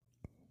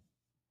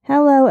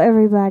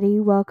everybody.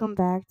 Welcome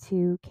back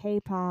to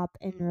K-Pop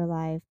in Your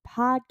Life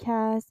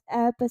podcast,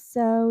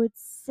 episode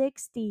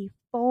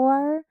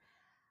 64.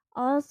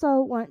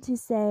 Also, want to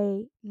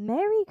say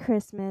Merry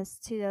Christmas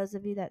to those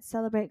of you that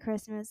celebrate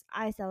Christmas.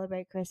 I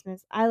celebrate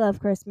Christmas. I love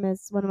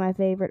Christmas, one of my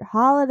favorite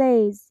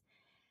holidays.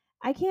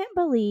 I can't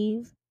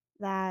believe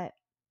that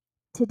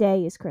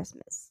today is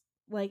Christmas.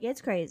 Like,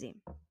 it's crazy.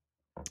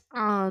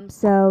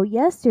 So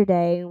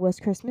yesterday was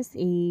Christmas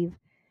Eve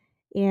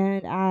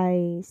and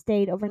I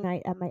stayed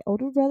overnight at my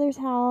older brother's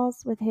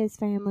house with his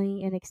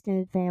family and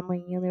extended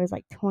family, and there was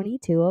like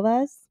 22 of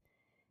us.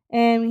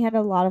 And we had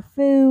a lot of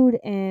food,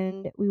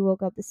 and we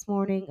woke up this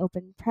morning,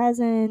 opened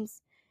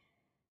presents.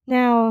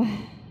 Now,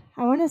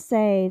 I want to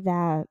say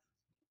that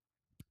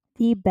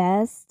the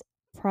best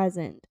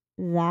present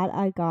that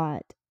I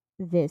got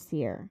this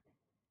year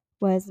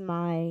was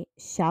my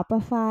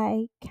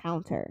Shopify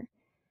counter.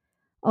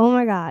 Oh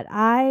my God.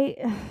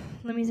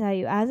 Let me tell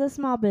you, as a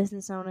small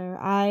business owner,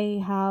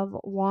 I have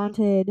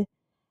wanted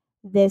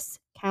this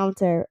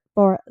counter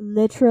for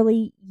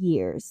literally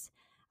years.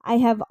 I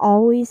have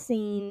always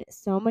seen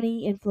so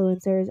many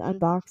influencers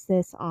unbox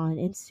this on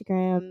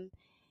Instagram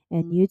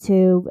and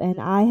YouTube, and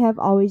I have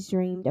always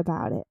dreamed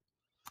about it.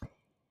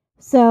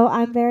 So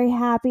I'm very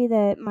happy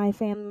that my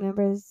family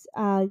members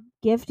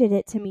gifted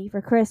it to me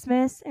for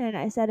Christmas, and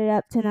I set it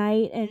up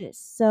tonight, and it's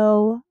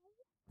so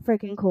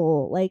freaking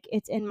cool. Like,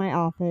 it's in my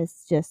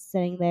office, just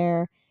sitting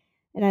there,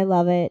 and I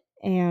love it.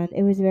 And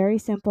it was very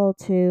simple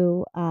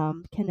to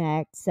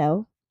connect.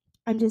 So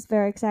I'm just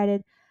very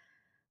excited.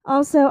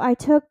 Also, I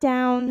took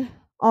down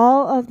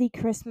all of the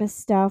Christmas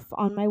stuff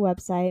on my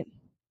website.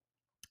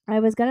 I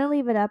was going to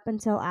leave it up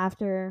until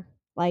after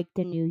like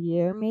the new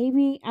year,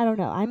 maybe. I don't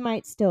know. I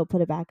might still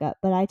put it back up,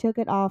 but I took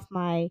it off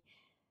my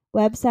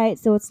website,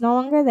 so it's no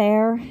longer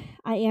there.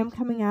 I am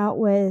coming out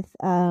with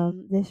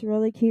this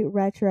really cute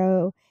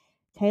retro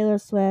Taylor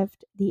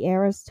Swift The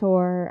Eras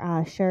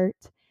Tour shirt.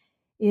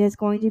 It is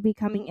going to be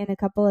coming in a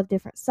couple of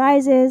different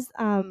sizes.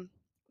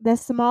 The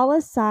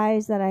smallest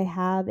size that I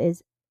have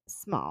is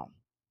small.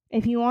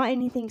 If you want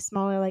anything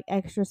smaller, like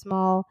extra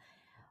small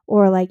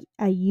or like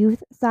a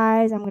youth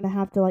size, I'm going to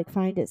have to like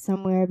find it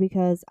somewhere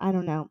because I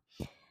don't know.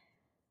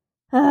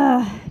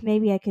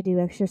 Maybe I could do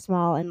extra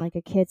small and like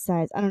a kid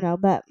size. I don't know,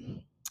 but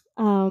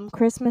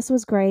Christmas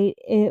was great.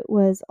 It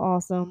was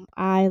awesome.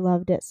 I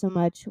loved it so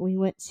much. We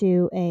went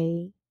to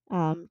a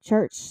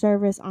church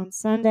service on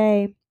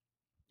Sunday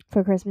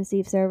for Christmas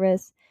Eve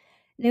service.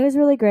 And it was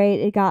really great.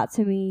 It got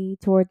to me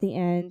toward the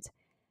end.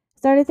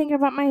 Started thinking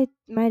about my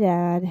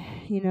dad.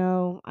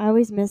 I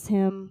always miss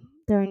him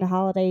during the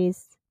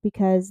holidays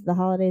because the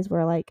holidays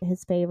were like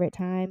his favorite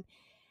time.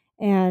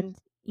 And,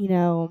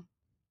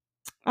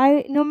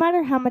 I no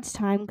matter how much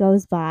time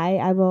goes by,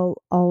 I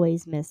will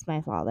always miss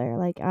my father.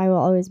 Like, I will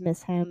always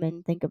miss him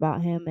and think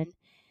about him, and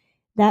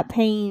that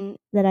pain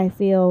that I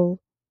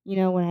feel,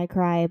 when I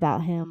cry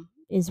about him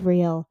is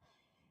real.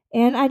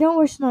 And I don't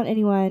wish it on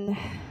anyone.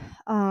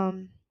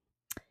 Um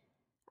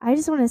I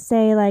just want to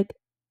say, like,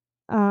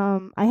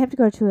 I have to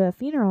go to a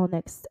funeral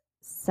next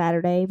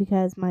Saturday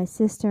because my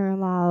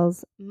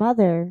sister-in-law's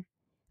mother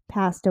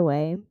passed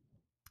away.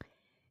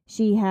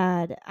 She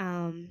had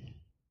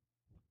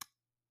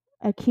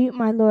acute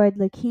myeloid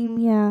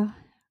leukemia,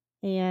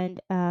 and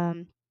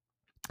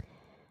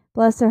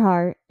bless her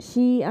heart,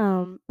 she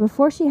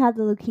before she had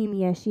the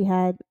leukemia, she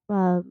had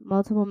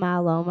multiple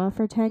myeloma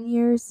for 10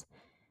 years,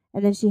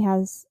 and then she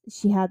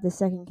had the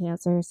second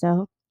cancer,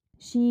 so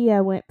she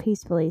went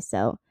peacefully.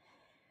 So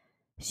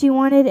she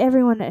wanted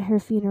everyone at her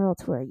funeral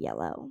to wear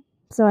yellow.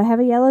 So I have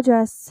a yellow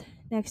dress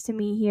next to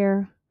me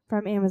here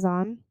from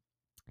Amazon.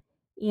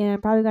 And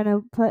I'm probably going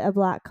to put a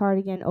black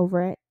cardigan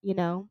over it,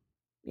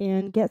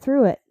 and get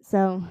through it.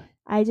 So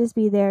I just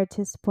be there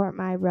to support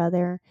my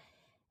brother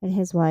and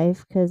his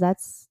wife because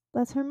that's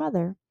her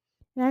mother.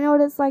 And I know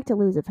what it's like to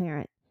lose a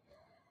parent.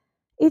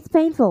 It's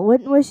painful.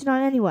 Wouldn't wish it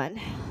on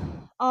anyone.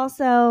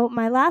 Also,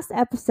 my last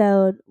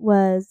episode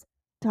was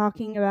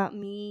talking about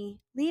me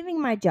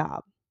leaving my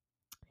job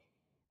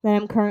that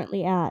I'm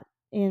currently at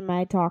and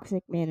my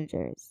toxic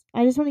managers.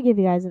 I just want to give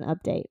you guys an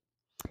update.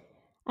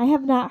 I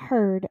have not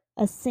heard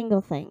a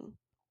single thing.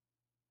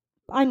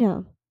 I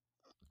know.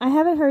 I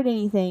haven't heard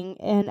anything,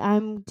 and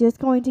I'm just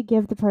going to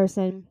give the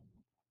person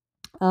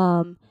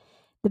um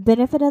the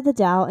benefit of the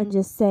doubt and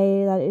just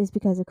say that it is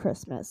because of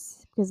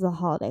Christmas, because of the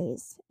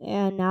holidays.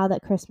 And now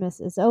that Christmas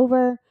is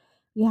over,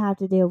 you have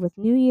to deal with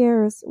New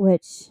Year's,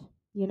 which,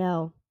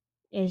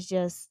 is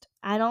just,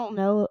 I don't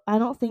know. I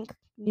don't think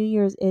New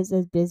Year's is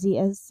as busy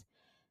as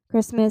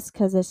Christmas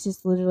because it's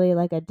just literally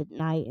like a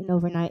night and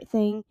overnight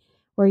thing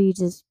where you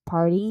just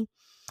party.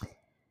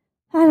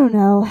 I don't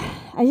know.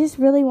 I just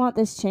really want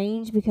this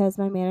change because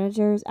my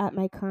managers at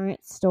my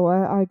current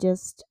store are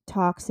just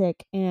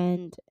toxic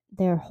and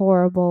they're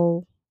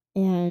horrible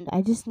and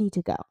I just need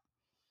to go.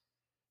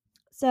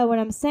 So what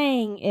I'm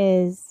saying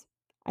is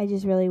I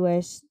just really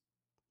wish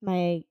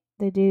the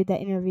dude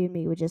that interviewed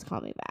me would just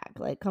call me back.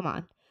 Like, come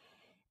on.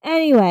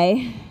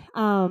 Anyway,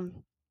 I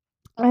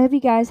hope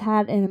you guys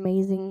had an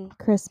amazing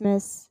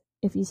Christmas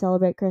if you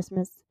celebrate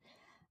Christmas.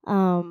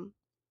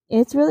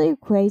 It's really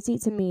crazy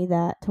to me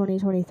that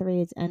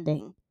 2023 is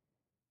ending.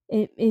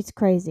 It's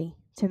crazy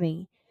to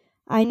me.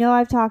 I know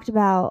I've talked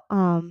about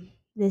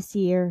this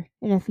year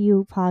in a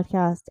few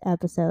podcast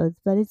episodes,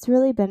 but it's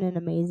really been an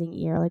amazing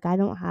year. Like, I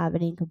don't have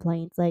any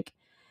complaints. Like,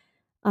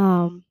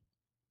 um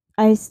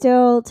I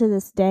still to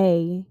this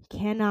day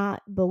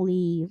cannot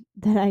believe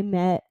that I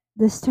met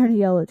the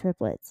Sturniolo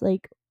triplets.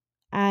 Like,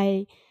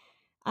 I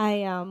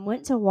I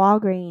went to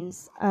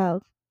Walgreens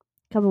a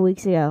couple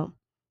weeks ago,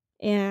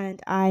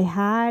 and I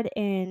had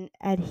an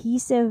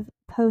adhesive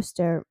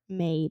poster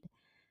made,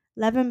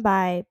 11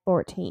 by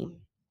 14.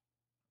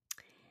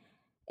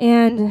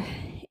 And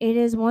it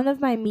is one of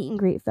my meet and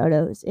greet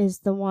photos, is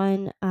the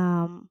one,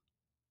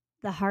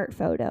 the heart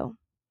photo.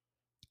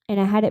 And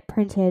I had it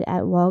printed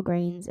at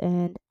Walgreens,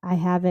 and I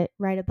have it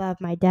right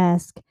above my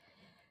desk.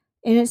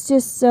 And it's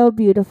just so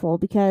beautiful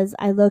because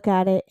I look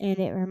at it and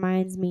it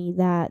reminds me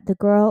that the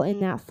girl in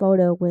that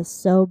photo was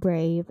so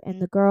brave,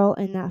 and the girl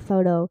in that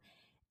photo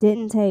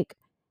didn't take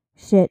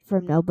shit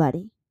from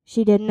nobody.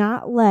 She did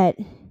not let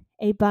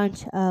a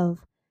bunch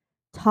of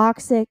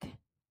toxic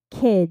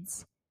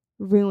kids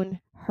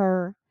ruin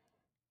her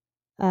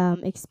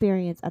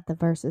experience at the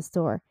Versus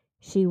store.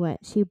 She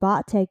went, she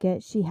bought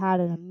tickets, she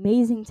had an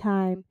amazing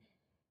time,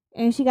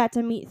 and she got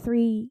to meet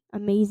 3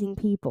 amazing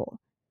people.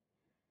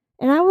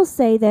 And I will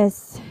say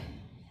this,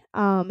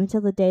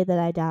 until the day that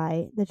I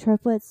die, the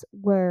triplets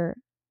were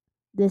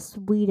the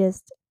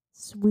sweetest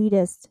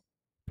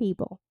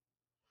people.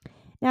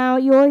 Now,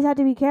 you always have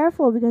to be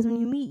careful because when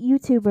you meet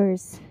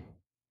YouTubers,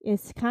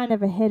 it's kind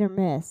of a hit or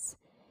miss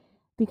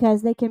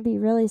because they can be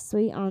really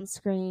sweet on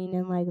screen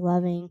and like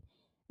loving.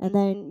 And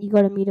then you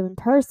go to meet them in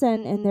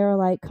person and they're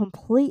like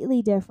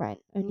completely different.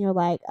 And you're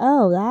like,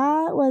 oh,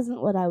 that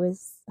wasn't what I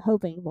was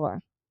hoping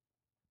for.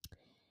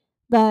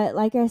 But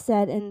like I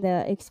said in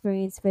the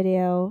experience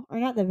video, or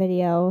not the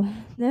video,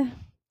 the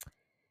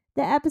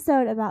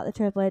episode about the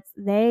triplets,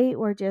 they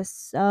were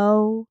just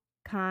so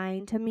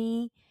kind to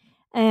me,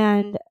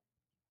 and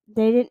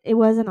it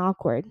wasn't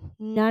awkward.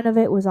 None of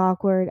it was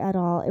awkward at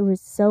all. It was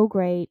so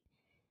great.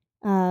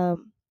 I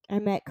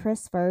met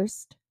Chris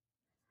first,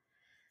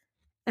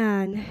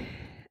 and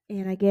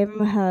I gave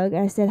him a hug.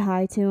 I said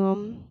hi to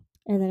him,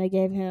 and then I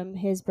gave him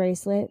his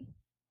bracelet.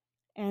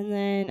 And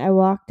then I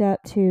walked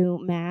up to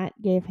Matt,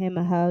 gave him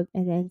a hug,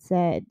 and then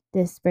said,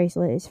 "This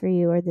bracelet is for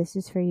you," or "This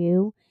is for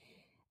you."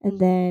 And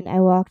then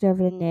I walked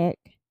over to Nick,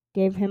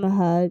 gave him a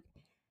hug,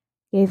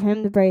 gave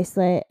him the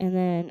bracelet, and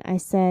then I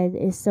said,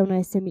 "It's so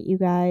nice to meet you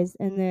guys."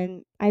 And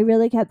then I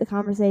really kept the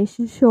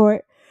conversation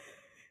short.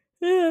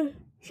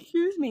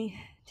 Excuse me.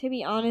 To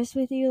be honest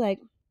with you, like,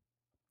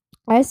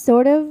 I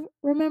sort of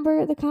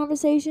remember the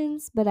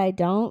conversations, but I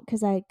don't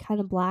because I kind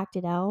of blacked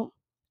it out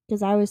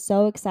because I was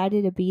so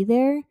excited to be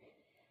there.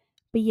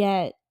 But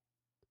yet,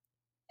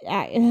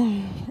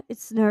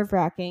 it's nerve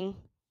wracking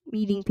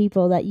meeting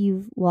people that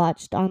you've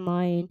watched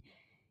online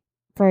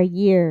for a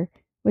year,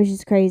 which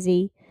is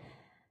crazy.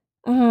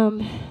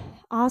 Um,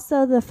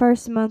 Also, the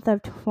first month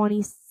of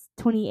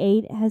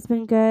 2028 has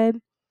been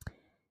good.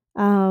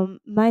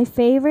 My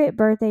favorite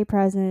birthday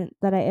present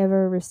that I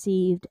ever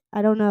received,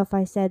 I don't know if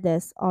I said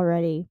this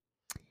already.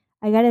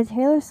 I got a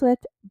Taylor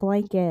Swift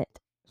blanket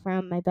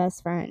from my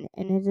best friend,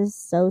 and it is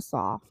so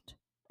soft.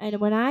 And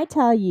when I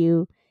tell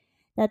you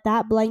that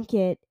that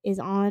blanket is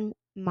on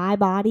my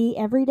body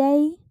every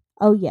day,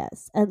 oh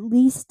yes, at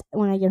least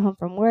when I get home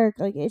from work,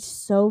 like, it's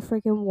so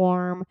freaking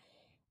warm.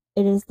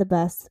 It is the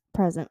best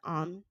present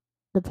on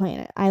the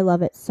planet. I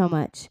love it so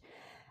much.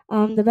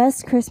 The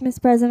best Christmas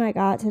present I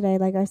got today,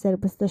 like I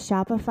said, was the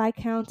Shopify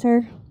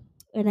counter,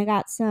 and I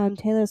got some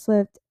Taylor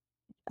Swift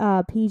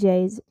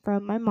PJs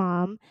from my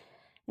mom,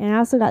 and I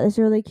also got this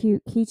really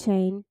cute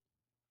keychain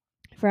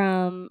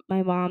from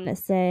my mom that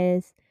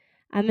says,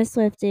 "I'm a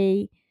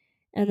Swiftie,"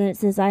 and then it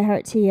says, "I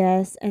heart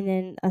TS," and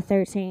then a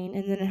 13,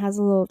 and then it has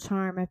a little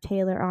charm of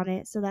Taylor on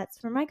it. So that's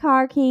for my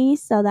car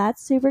keys. So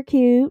that's super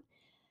cute.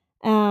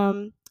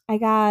 I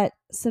got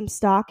a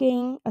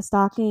stocking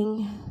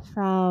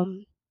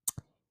from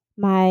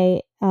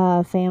my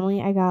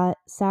family. I got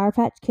Sour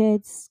Patch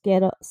Kids,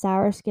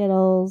 sour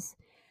Skittles,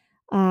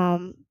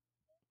 um,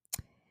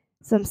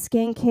 some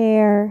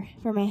skincare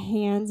for my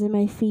hands and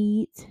my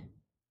feet.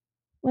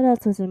 What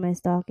else was in my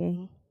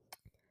stocking?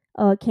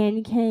 Oh, a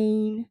candy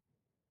cane.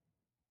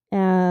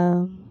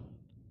 Um,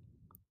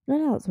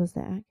 what else was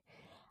that?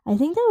 I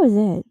think that was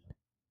it.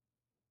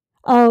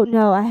 Oh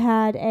no, I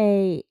had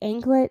a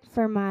anklet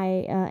for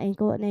my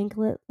anklet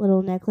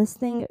little necklace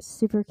thing. It's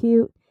super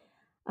cute.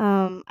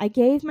 I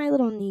gave my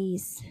little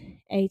niece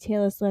a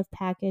Taylor Swift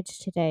package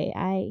today.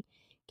 I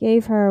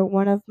gave her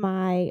one of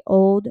my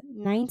old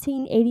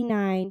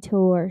 1989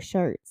 tour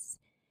shirts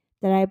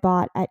that I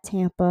bought at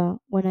Tampa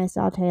when I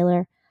saw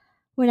Taylor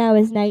when I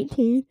was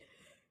 19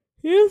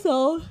 years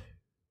old.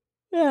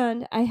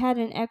 And I had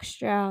an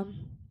extra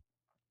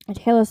a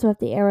Taylor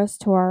Swift The Eras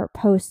Tour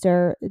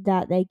poster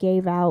that they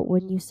gave out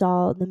when you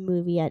saw the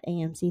movie at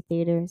AMC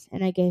theaters.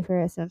 And I gave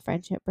her some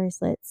friendship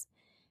bracelets.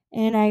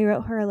 And I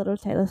wrote her a little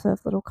Taylor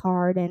Swift little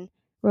card and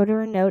wrote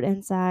her a note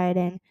inside.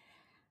 And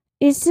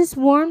it just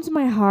warms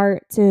my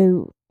heart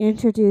to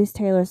introduce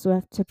Taylor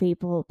Swift to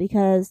people,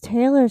 because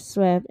Taylor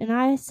Swift, and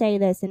I say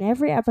this in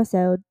every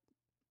episode,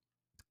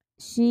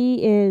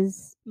 she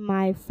is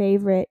my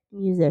favorite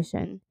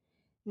musician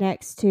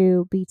next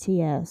to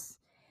BTS.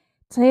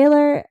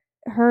 Taylor,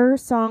 her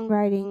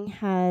songwriting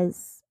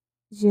has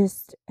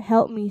just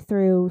helped me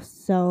through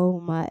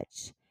so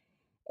much.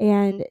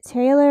 And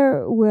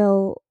Taylor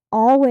will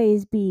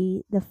always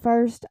be the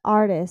first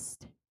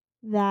artist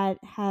that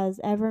has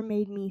ever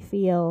made me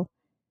feel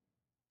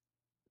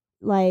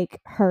like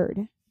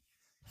heard.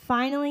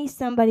 Finally,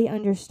 somebody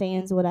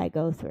understands what I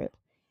go through.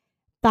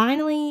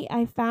 Finally,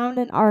 I found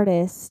an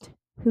artist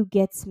who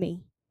gets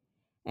me.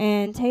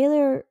 And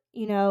Taylor,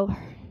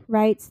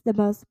 writes the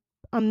most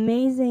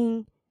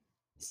amazing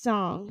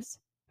songs.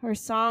 Her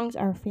songs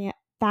are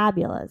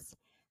fabulous.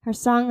 Her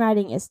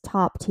songwriting is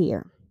top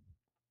tier.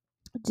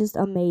 Just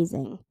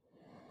amazing.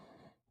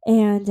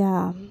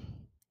 And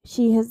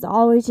she has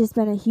always just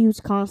been a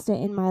huge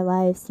constant in my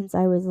life since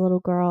I was a little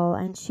girl.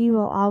 And she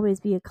will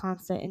always be a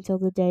constant until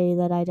the day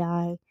that I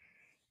die.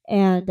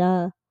 And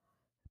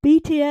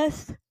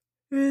BTS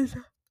is...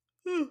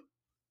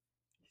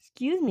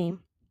 excuse me.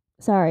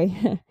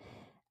 Sorry.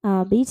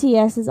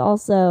 BTS is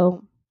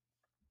also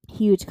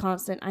huge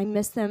constant. I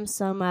miss them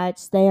so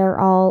much. They are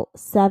all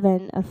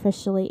 7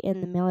 officially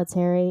in the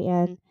military,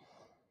 and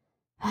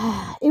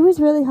it was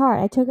really hard.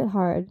 I took it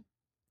hard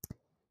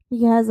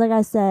because, like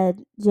I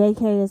said,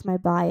 JK is my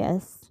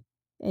bias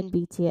in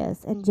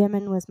BTS, and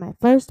Jimin was my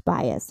first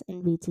bias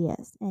in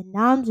BTS, and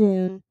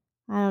Namjoon,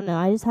 I don't know,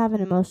 I just have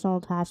an emotional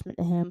attachment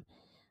to him.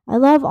 I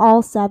love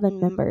all 7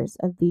 members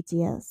of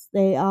BTS.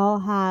 They all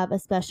have a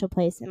special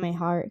place in my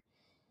heart,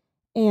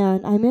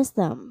 and I miss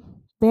them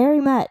very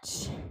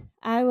much.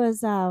 I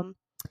was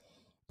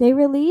They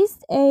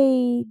released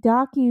a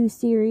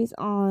docu-series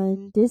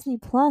on Disney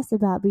Plus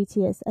about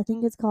BTS. I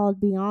think it's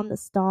called Beyond the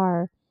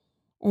Star.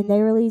 And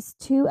they released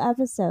 2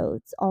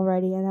 episodes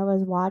already, and I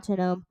was watching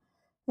them.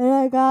 And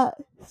I got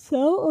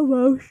so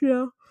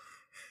emotional.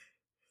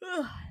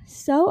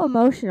 So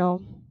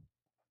emotional.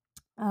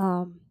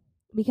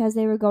 Because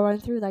they were going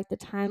through like the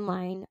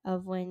timeline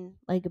of when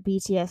like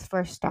BTS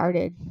first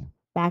started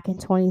back in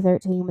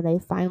 2013 when they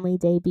finally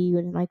debuted,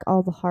 and like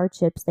all the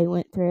hardships they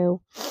went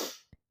through.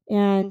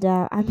 And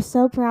I'm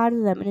so proud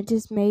of them, and it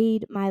just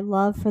made my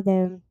love for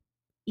them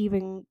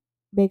even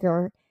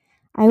bigger.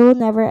 I will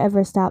never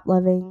ever stop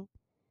loving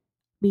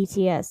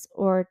BTS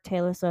or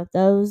Taylor Swift.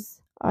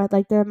 Those are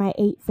like, they're my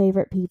 8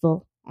 favorite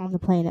people on the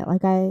planet.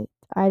 Like I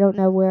don't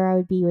know where I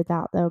would be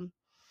without them.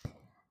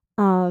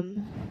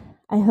 Um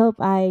I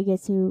hope I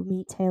get to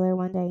meet Taylor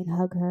one day and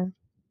hug her.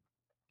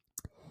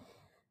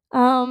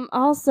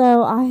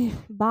 Also, I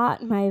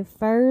bought my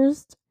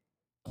first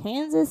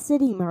Kansas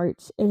City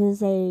merch. It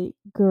is a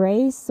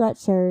gray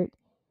sweatshirt,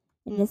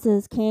 and this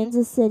is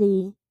Kansas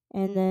City,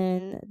 and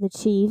then the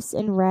Chiefs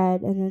in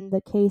red, and then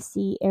the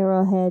KC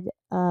Arrowhead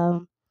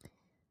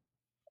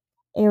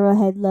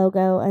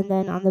logo, and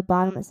then on the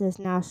bottom it says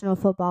National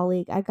Football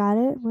League. I got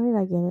it. Where did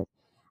I get it?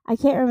 I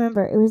can't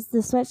remember. It was the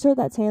sweatshirt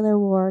that Taylor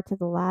wore to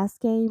the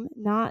last game,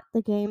 not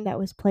the game that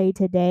was played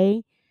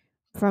today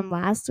from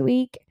last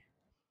week.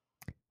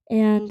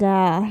 And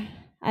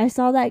I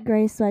saw that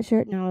gray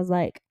sweatshirt and I was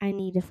like, I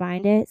need to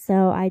find it.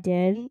 So I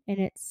did, and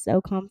it's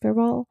so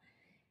comfortable.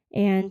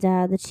 And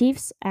the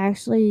Chiefs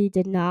actually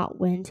did not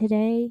win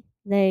today.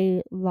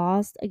 They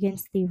lost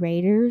against the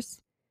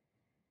Raiders.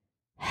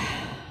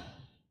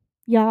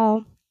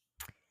 Y'all,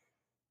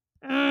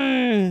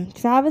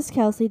 Travis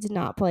Kelce did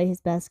not play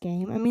his best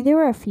game. I mean, there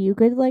were a few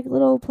good like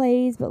little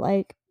plays, but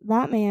like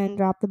that man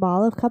dropped the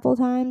ball a couple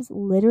times,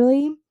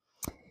 literally.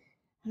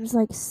 I was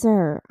like,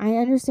 sir, I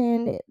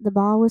understand the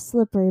ball was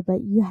slippery,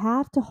 but you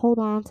have to hold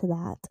on to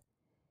that.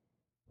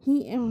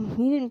 He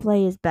didn't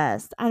play his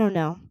best. I don't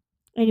know.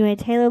 Anyway,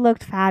 Taylor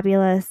looked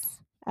fabulous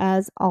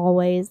as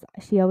always.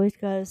 She always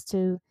goes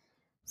to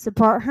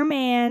support her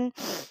man,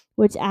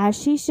 which as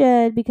she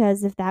should,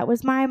 because if that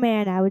was my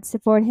man, I would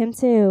support him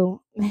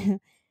too.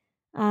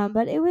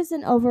 But it was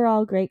an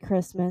overall great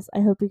Christmas. I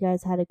hope you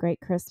guys had a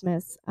great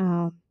Christmas.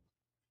 I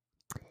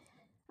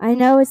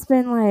know it's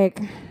been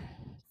like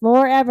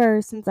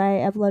forever since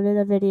I uploaded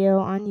a video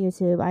on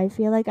YouTube. I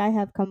feel like I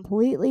have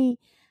completely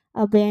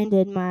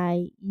abandoned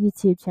my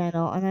YouTube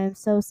channel, and I'm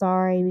so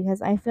sorry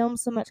because I film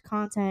so much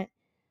content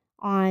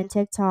on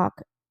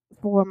TikTok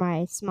for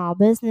my small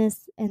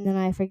business, and then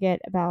I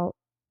forget about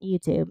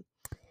YouTube.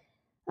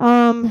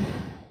 I'm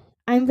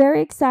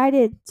very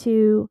excited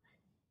to,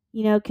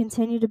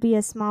 continue to be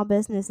a small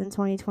business in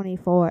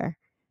 2024.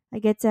 I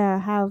get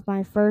to have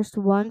my first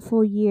one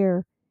full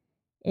year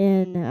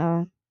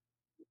in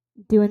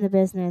doing the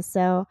business.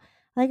 So,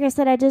 like I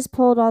said, I just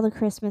pulled all the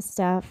Christmas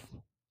stuff.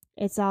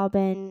 It's all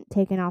been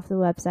taken off the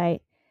website.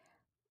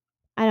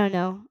 I don't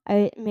know.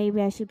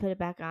 Maybe I should put it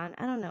back on.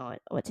 I don't know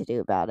what to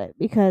do about it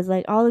because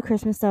like all the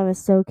Christmas stuff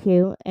is so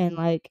cute, and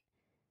like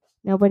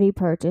nobody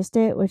purchased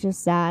it, which is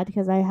sad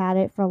because I had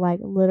it for like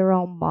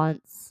literal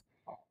months.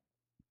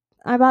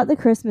 I bought the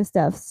Christmas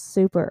stuff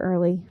super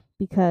early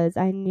because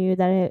I knew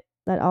that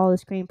that all the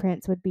screen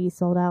prints would be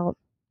sold out.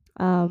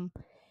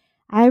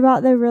 I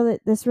bought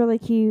this really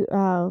cute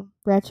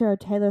retro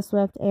Taylor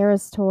Swift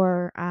Eras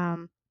Tour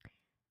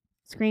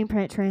screen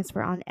print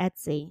transfer on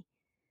Etsy.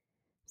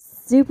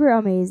 Super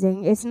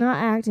amazing. It's not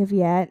active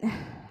yet.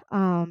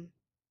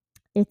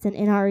 It's an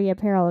NRE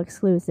Apparel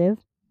exclusive.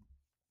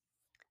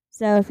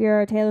 So if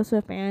you're a Taylor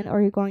Swift fan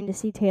or you're going to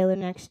see Taylor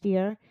next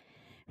year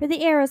for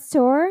the Eras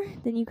Tour,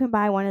 then you can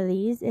buy one of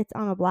these. It's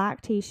on a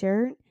black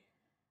t-shirt.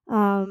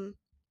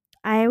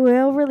 I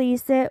will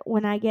release it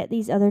when I get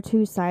these other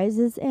 2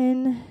 sizes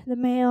in the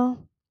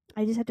mail.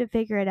 I just have to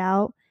figure it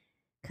out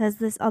because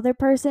this other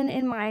person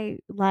in my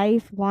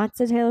life wants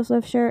a Taylor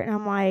Swift shirt, and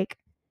I'm like,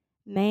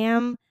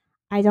 ma'am,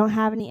 I don't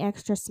have any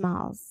extra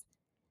smalls.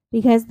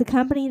 Because the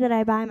company that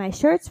I buy my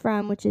shirts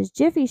from, which is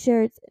Jiffy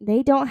Shirts,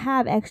 they don't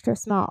have extra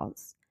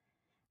smalls.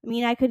 I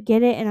mean, I could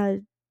get it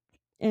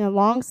in a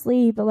long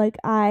sleeve, but like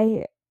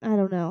I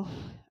don't know.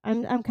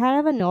 I'm kind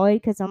of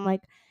annoyed because I'm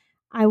like,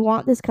 I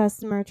want this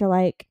customer to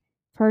like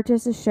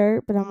purchase a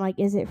shirt, but I'm like,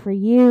 is it for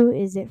you?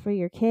 Is it for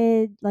your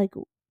kid? Like,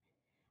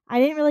 I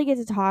didn't really get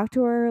to talk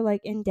to her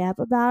like in depth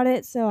about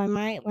it, so I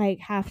might like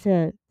have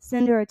to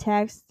send her a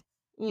text,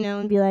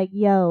 and be like,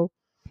 yo,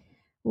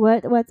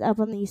 what's up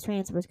on these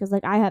transfers? Because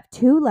like I have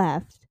 2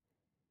 left,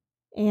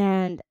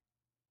 and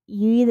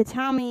you either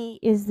tell me,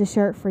 is the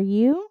shirt for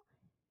you?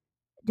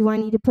 Do I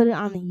need to put it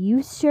on the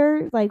used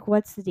shirt? Like,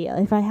 what's the deal?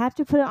 If I have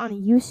to put it on a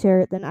used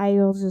shirt, then I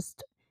will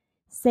just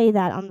say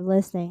that on the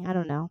listing. I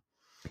don't know.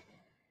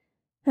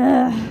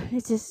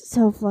 It's just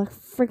so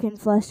freaking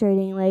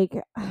frustrating. Like,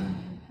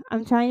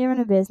 I'm trying to run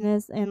a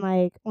business, and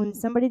like, when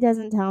somebody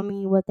doesn't tell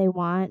me what they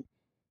want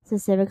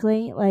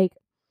specifically, like,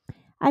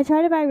 I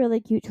try to buy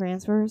really cute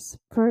transfers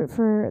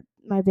for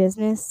my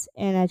business,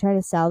 and I try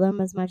to sell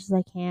them as much as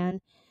I can.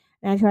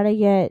 And I try to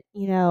get,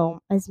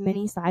 as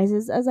many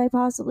sizes as I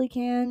possibly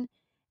can.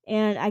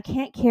 And I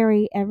can't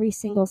carry every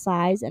single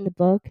size in the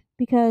book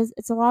because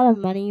it's a lot of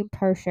money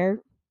per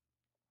shirt.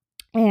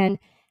 And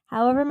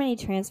however many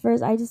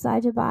transfers I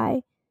decide to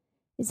buy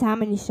is how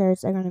many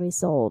shirts are going to be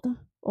sold,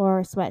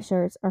 or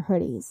sweatshirts or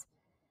hoodies.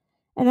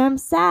 And I'm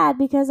sad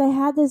because I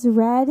had this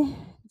red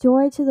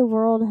Joy to the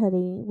World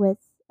hoodie with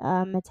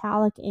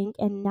metallic ink,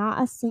 and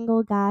not a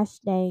single gosh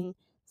dang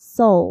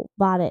soul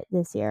bought it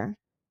this year.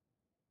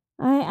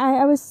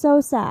 I was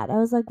so sad. I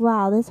was like,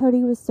 wow, this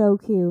hoodie was so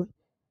cute.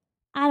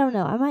 I don't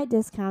know. I might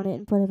discount it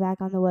and put it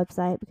back on the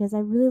website because I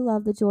really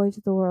love the Joy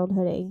to the World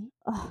hoodie.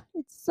 Oh,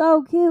 it's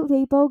so cute,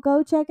 people.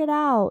 Go check it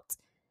out.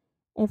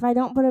 If I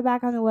don't put it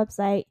back on the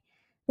website,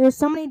 there's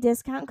so many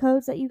discount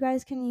codes that you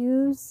guys can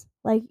use.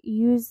 Like,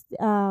 use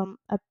the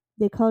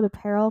code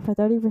apparel for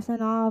 30%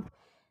 off.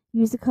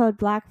 Use the code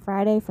Black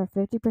Friday for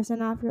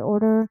 50% off your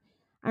order.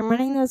 I'm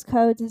running those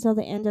codes until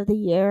the end of the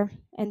year,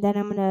 and then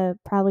I'm going to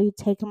probably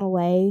take them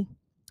away.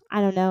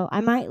 I don't know. I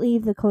might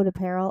leave the code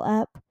apparel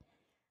up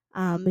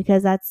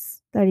because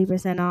that's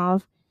 30%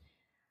 off.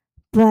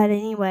 But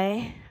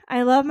anyway,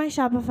 I love my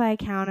Shopify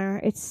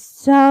counter. It's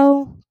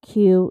so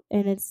cute,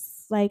 and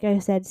it's, like I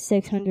said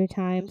 600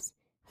 times,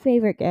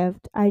 favorite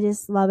gift. I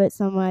just love it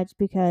so much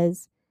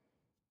because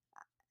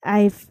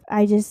I'm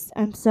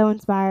so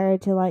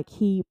inspired to like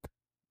keep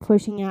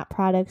pushing out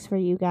products for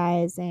you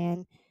guys,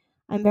 and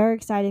I'm very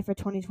excited for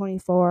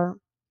 2024.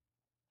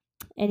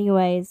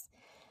 Anyways,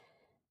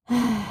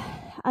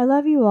 I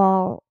love you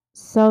all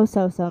so,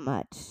 so, so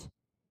much.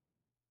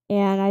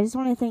 And I just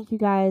want to thank you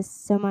guys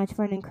so much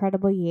for an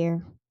incredible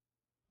year.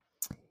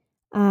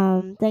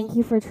 Thank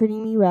you for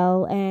treating me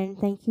well, and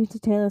thank you to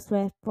Taylor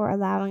Swift for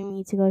allowing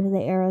me to go to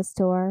the Eras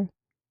tour.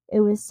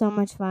 It was so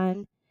much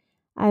fun.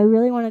 I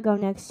really want to go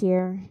next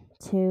year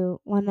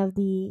to one of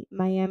the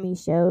Miami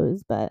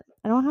shows, but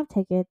I don't have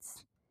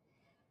tickets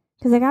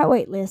because I got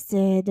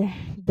waitlisted.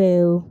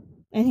 Boo.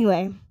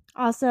 Anyway,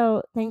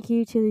 also, thank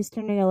you to these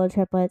Tornado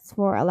triplets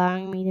for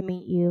allowing me to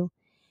meet you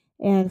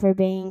and for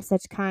being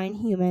such kind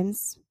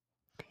humans.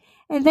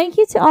 And thank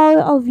you to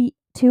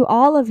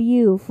all of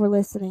you for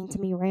listening to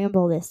me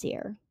ramble this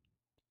year.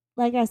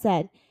 Like I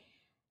said,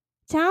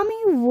 tell me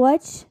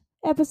which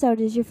episode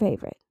is your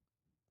favorite.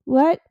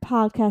 What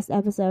podcast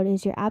episode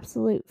is your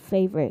absolute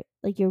favorite,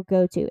 like your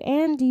go-to?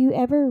 And do you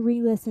ever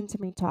re-listen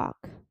to me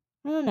talk?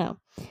 I don't know.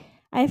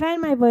 I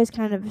find my voice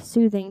kind of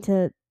soothing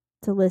to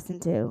listen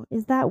to.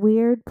 Is that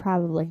weird?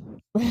 Probably.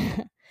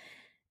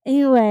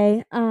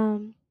 Anyway,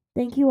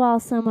 thank you all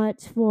so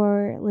much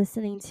for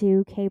listening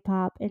to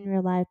K-Pop in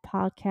Real Life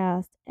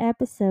podcast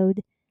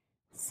episode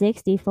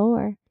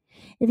 64.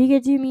 If you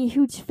could do me a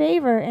huge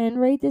favor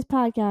and rate this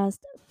podcast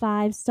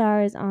 5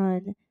 stars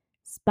on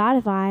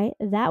Spotify,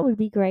 that would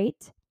be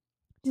great.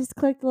 Just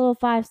click the little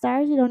 5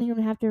 stars. You don't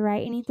even have to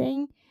write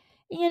anything.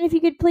 And if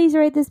you could please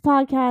rate this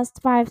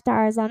podcast 5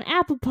 stars on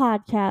Apple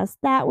Podcasts,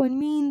 that would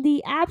mean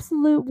the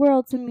absolute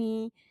world to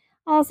me.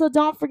 Also,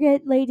 don't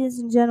forget, ladies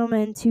and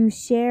gentlemen, to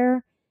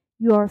share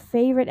your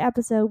favorite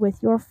episode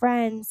with your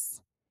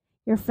friends,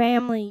 your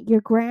family,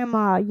 your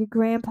grandma, your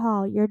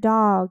grandpa, your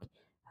dog,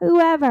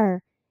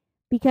 whoever,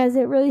 because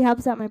it really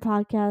helps out my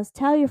podcast.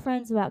 Tell your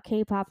friends about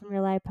K-Pop in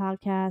Real Life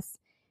podcasts.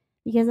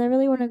 because I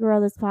really want to grow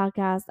this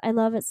podcast. I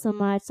love it so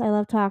much. I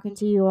love talking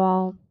to you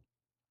all.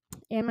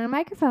 And my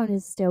microphone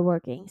is still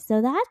working.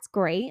 So that's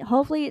great.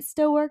 Hopefully it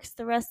still works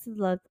the rest of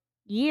the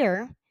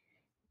year,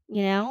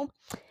 you know?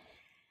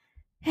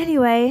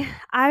 Anyway,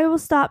 I will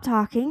stop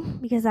talking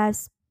because I've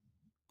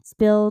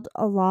spilled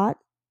a lot.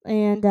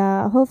 And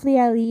hopefully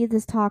I leave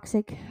this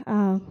toxic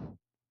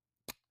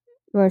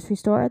grocery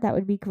store. That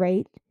would be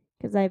great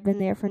because I've been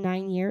there for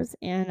 9 years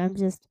and I'm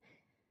just.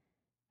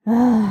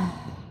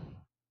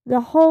 The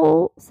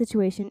whole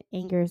situation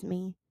angers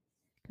me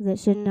because it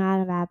should not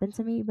have happened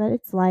to me, but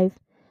it's life.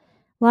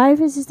 Life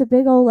is just a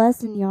big old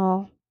lesson,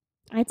 y'all.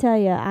 I tell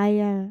you,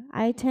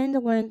 I tend to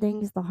learn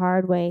things the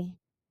hard way,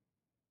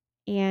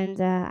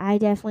 and I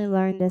definitely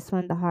learned this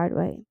one the hard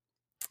way.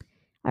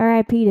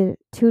 R.I.P. to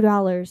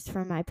 $2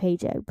 from my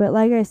paycheck, but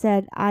like I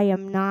said, I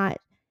am not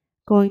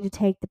going to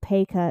take the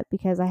pay cut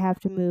because I have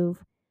to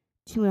move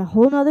to a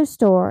whole nother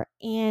store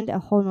and a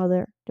whole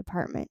nother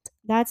department.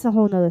 That's a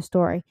whole nother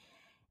story.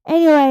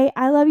 Anyway,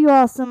 I love you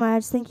all so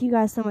much. Thank you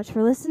guys so much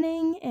for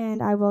listening,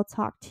 and I will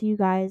talk to you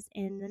guys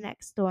in the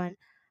next one.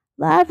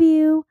 Love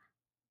you.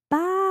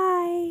 Bye.